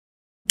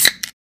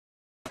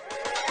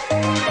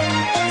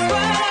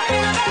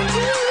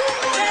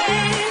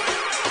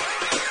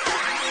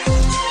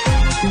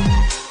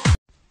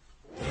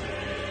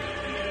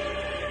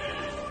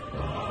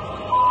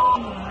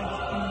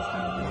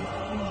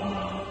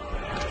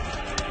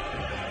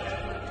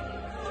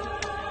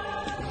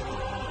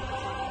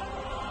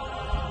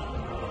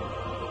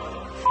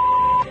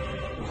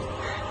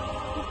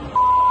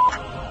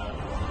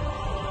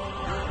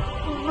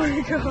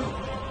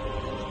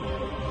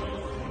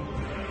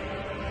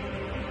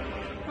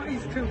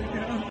He's too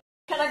young.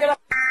 Can I get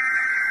up?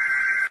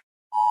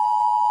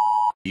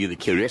 You the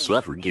curious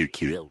lover, you're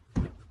curious.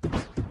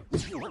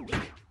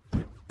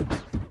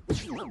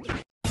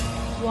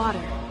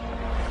 Water,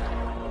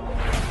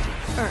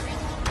 earth,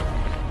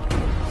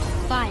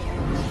 fire,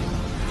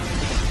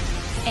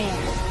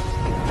 air.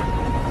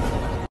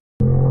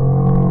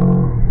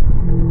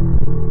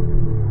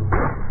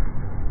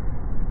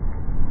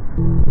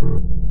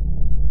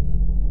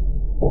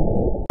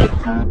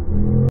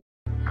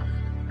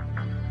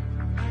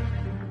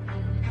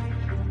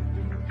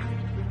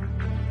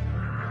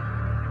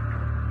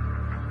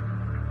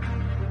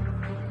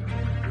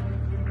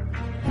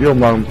 Your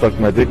mom sucked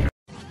my dick.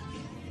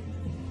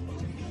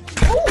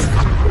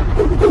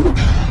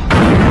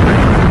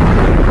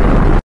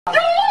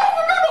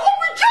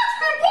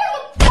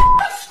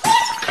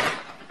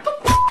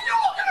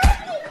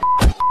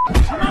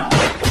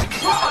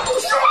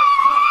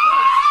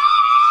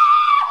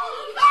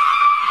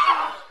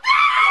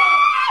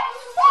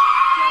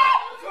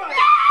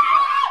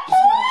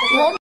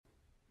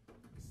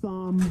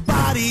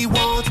 Somebody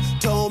once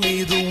told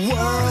me the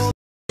world.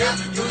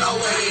 You know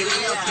what it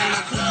is. In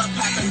the club,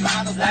 popping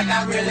bottles like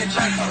I really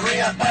drink for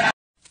real, but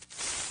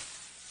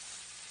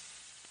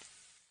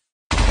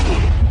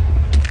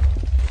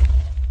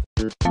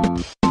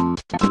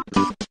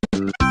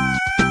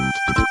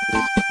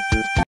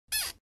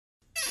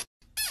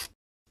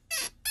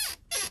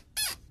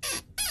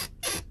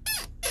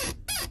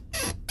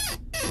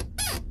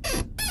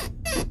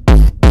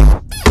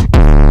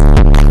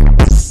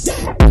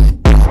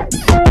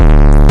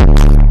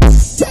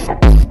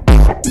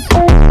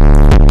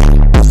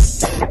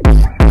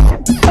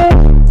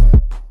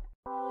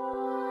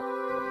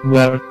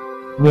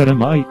Where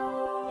am I?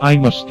 I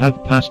must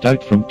have passed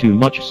out from too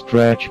much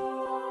stretch.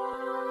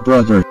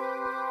 Brother,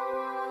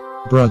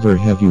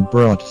 have you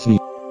brought the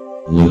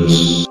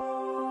loose?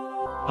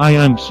 I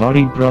am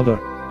sorry, brother.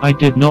 I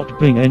did not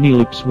bring any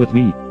loops with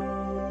me.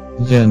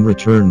 Then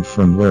return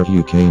from where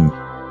you came.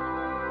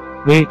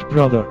 Wait,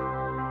 brother.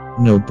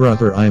 No,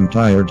 brother, I'm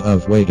tired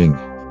of waiting.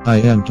 I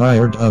am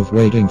tired of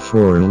waiting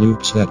for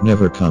loops that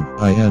never come.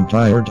 I am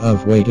tired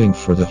of waiting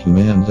for the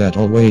human that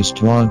always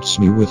taunts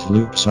me with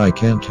loops I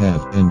can't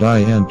have. And I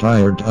am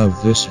tired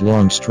of this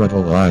long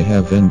struggle I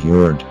have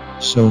endured.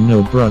 So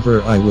no,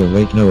 brother, I will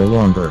wait no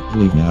longer.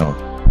 Leave now.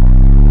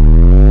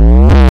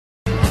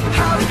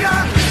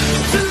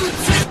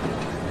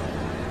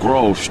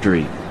 Grove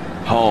Street,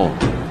 home.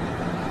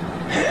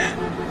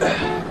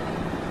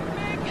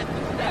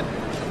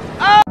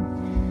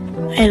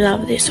 I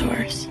love this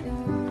horse.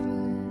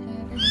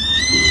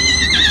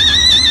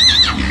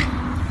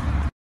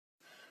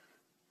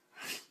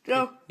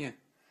 Go. Yeah.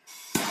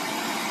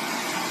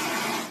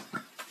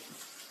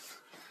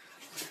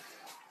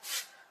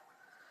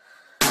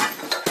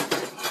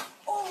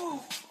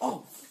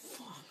 Oh,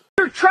 fuck.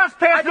 You're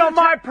trespassing on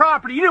my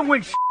property. You didn't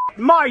win shit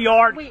in my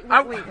yard. Wait.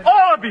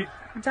 All of you.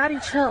 Daddy,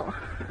 chill.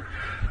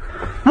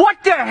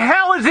 What the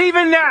hell is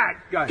even that?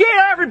 Get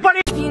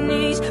everybody. But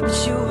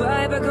you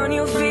right back on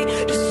your feet,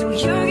 just so you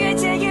can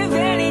take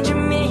advantage of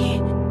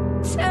me.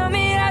 Tell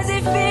me, how's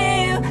it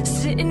feel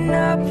sitting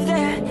up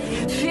there,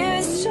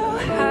 feeling so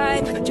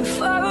high, but you're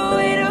far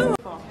away to.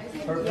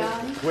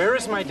 Where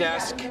is my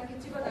desk?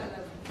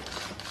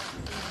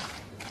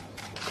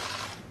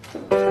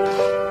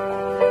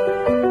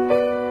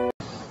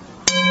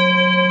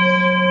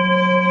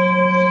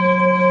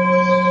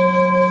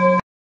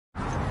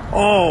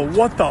 Oh,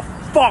 what the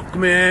fuck,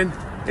 man?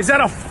 Is that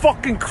a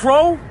fucking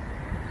crow?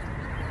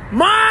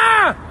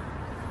 Ma!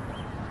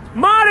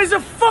 Ma, there's a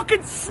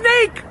fucking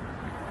snake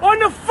on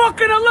the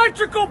fucking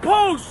electrical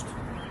post!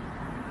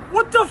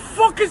 What the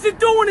fuck is it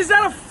doing? Is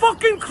that a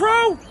fucking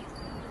crow?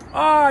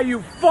 Ah,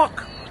 you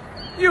fuck.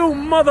 You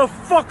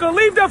motherfucker,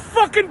 leave the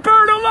fucking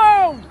bird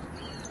alone!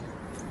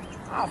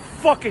 Ah,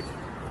 fuck it.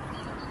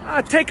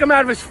 Ah, take him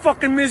out of his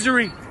fucking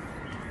misery.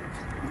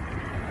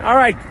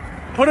 Alright,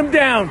 put him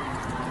down.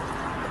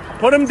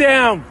 Put him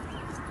down.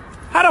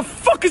 How the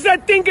fuck is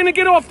that thing gonna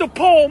get off the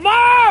pole?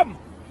 Mom!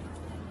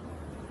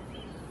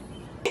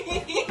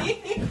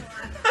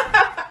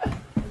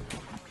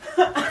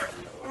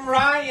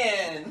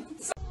 Ryan.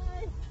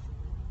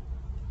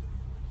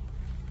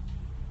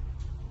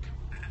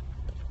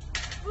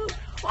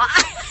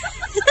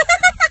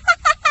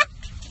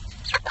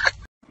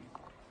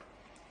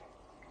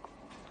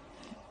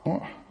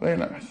 Oh, very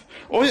nice.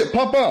 Oh yeah,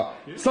 Papa!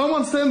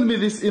 Someone send me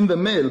this in the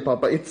mail,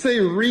 Papa. It say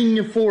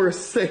ring for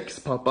sex,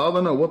 Papa. I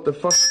don't know what the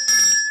fuck.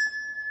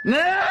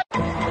 No!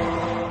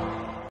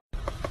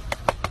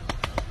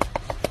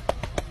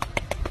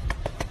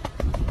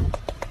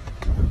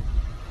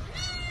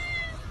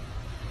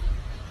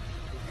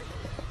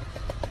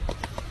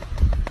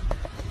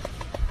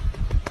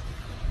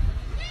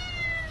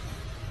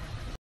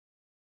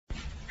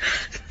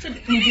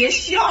你别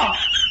笑。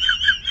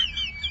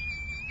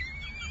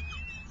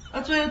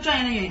最后专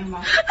业的演员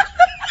吗？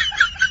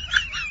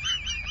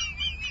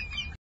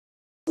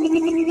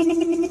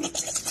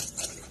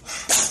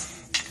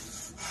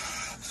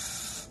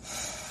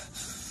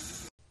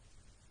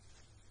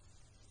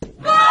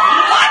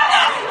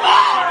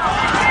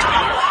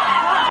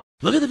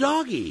 Look at the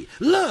doggy.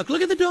 Look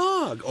at the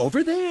dog.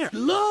 Over there.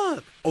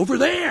 Look. Over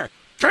there.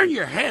 Turn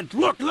your head.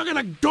 Look at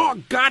the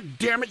dog. God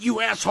damn it,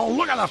 you asshole.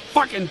 Look at the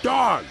fucking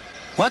dog.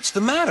 What's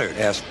the matter?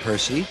 Asked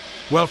Percy.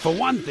 Well, for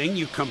one thing,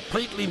 you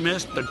completely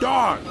missed the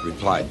dog,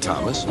 replied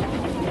Thomas.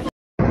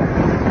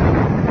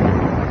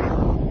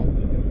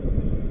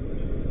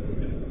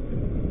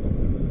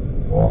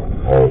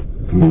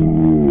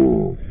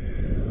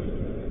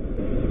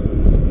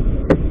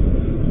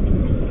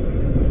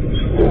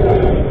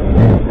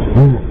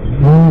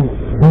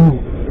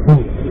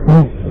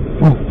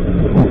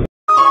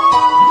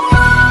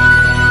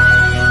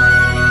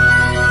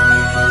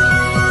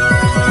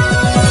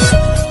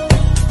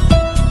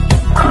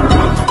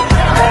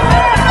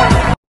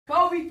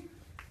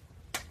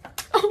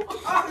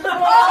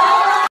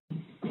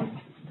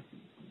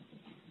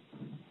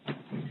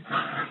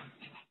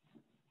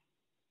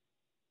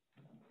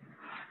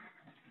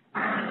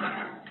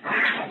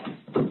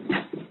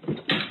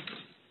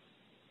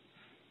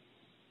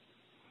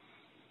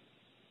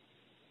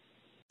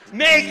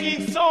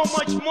 Making so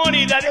much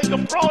money that they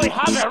could probably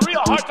have a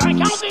real hard time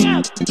counting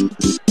it.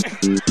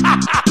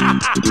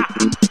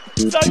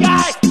 So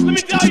guys, let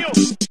me tell you.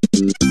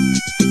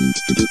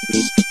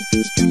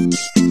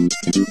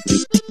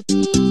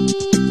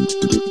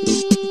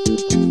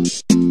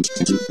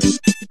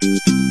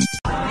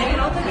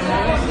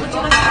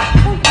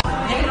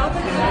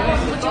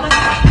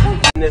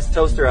 In this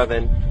toaster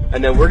oven,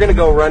 and then we're gonna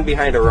go run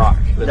behind a rock.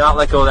 But not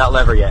let go of that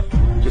lever yet.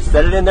 Just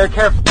set it in there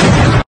carefully.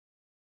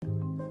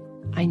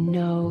 I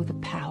know the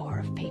power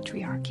of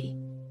patriarchy.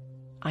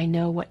 I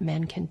know what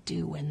men can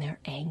do when they're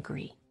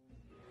angry.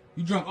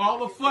 You drunk all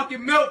the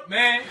fucking milk,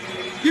 man.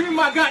 Give me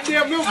my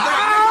goddamn milk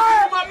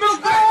back. Give me my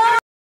milk back.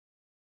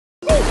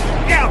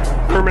 Yeah,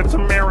 Kermit's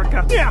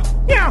America. Yeah.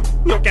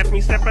 Look at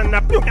me stepping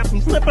up. Look at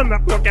me slipping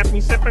up. Look at me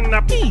sipping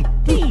up.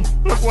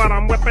 Look what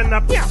I'm whipping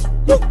up. Yeah.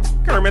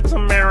 Kermit's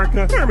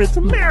America. Kermit's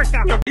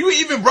America. Are you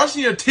even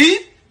brushing your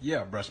teeth? Yeah,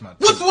 I brush my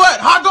teeth. What's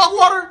what? Hot dog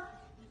water?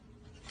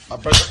 I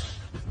brush.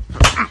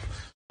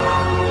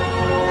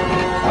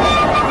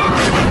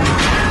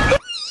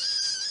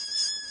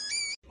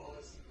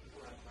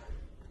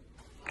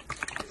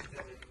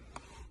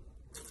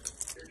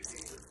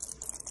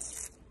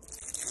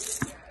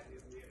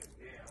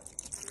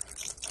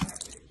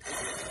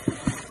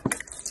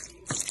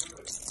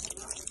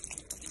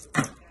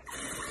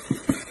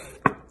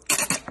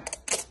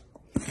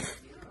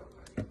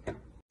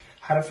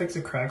 How to fix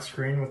a cracked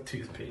screen with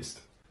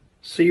toothpaste.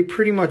 So you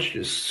pretty much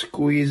just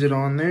squeeze it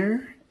on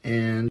there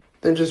and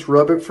then just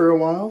rub it for a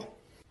while.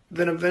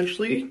 Then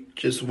eventually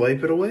just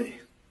wipe it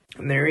away.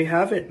 And there you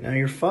have it. Now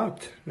you're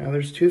fucked. Now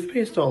there's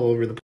toothpaste all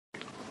over the place.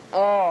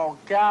 Oh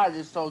God,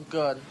 it's so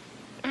good.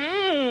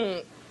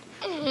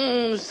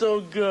 So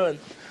good.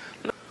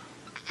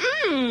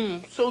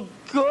 So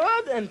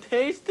good and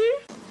tasty.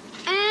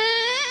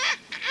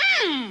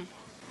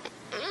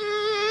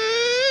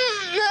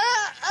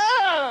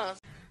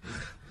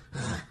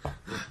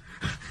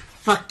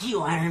 Fuck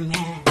you, Iron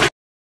Man. You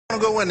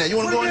wanna go in there? You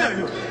wanna go in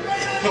there?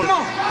 Come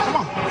on.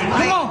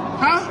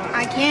 Huh?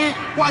 I can't.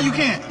 Why you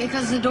can't?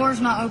 Because the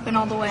door's not open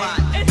all the way.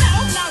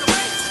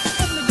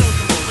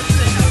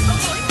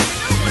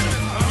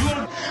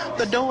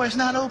 The door is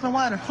not open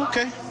wide.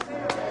 Okay.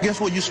 Guess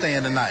where you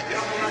staying tonight?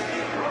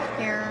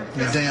 Here.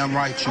 You're damn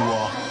right you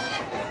are.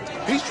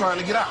 He's trying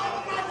to get out.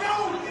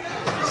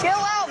 Chill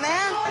out,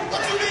 man.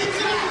 What you need to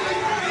do?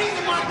 These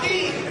are my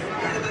keys.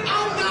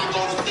 I'm not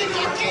gonna stick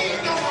my keys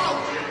no more.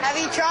 Have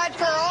you tried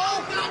parole?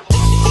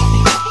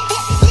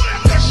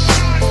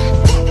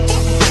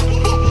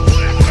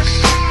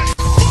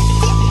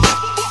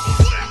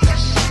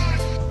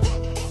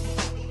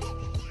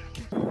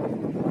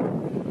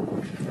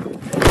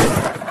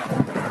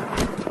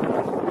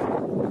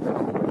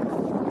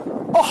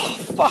 Oh,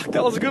 fuck,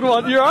 that was a good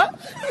one. You alright?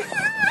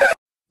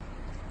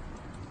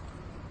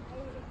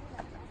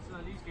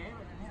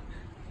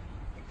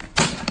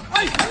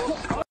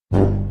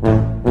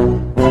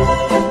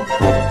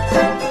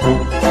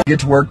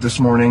 Get to work this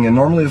morning, and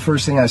normally the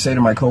first thing I say to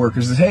my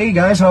coworkers is, "Hey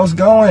guys, how's it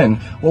going?"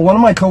 Well, one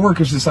of my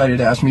coworkers decided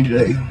to ask me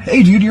today,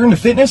 "Hey dude, you're into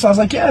fitness?" I was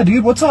like, "Yeah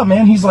dude, what's up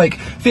man?" He's like,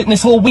 "Fitting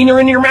this whole wiener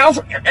in your mouth?"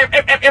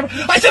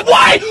 I said,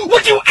 "Why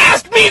would you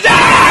ask me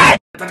that?"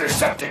 The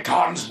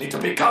Decepticons need to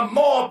become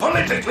more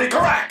politically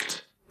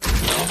correct.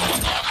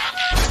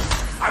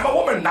 I'm a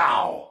woman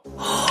now.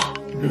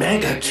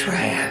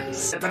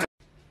 Megatrans.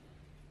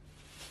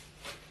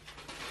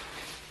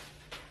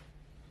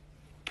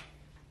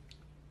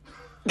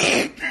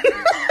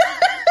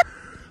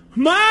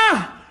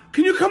 Ma!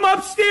 Can you come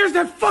upstairs?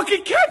 That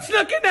fucking cat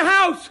snuck in the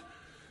house!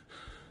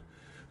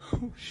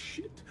 Oh,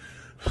 shit.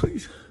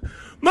 Please.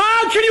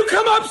 Ma, can you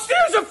come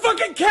upstairs? A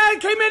fucking cat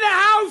came in the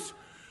house!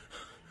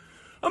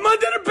 I'm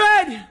under the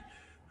bed!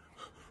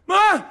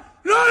 Ma!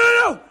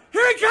 No!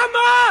 Here it comes,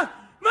 Ma!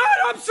 Ma,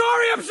 I'm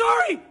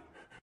sorry!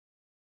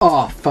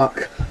 Oh,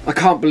 fuck. I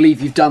can't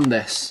believe you've done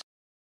this.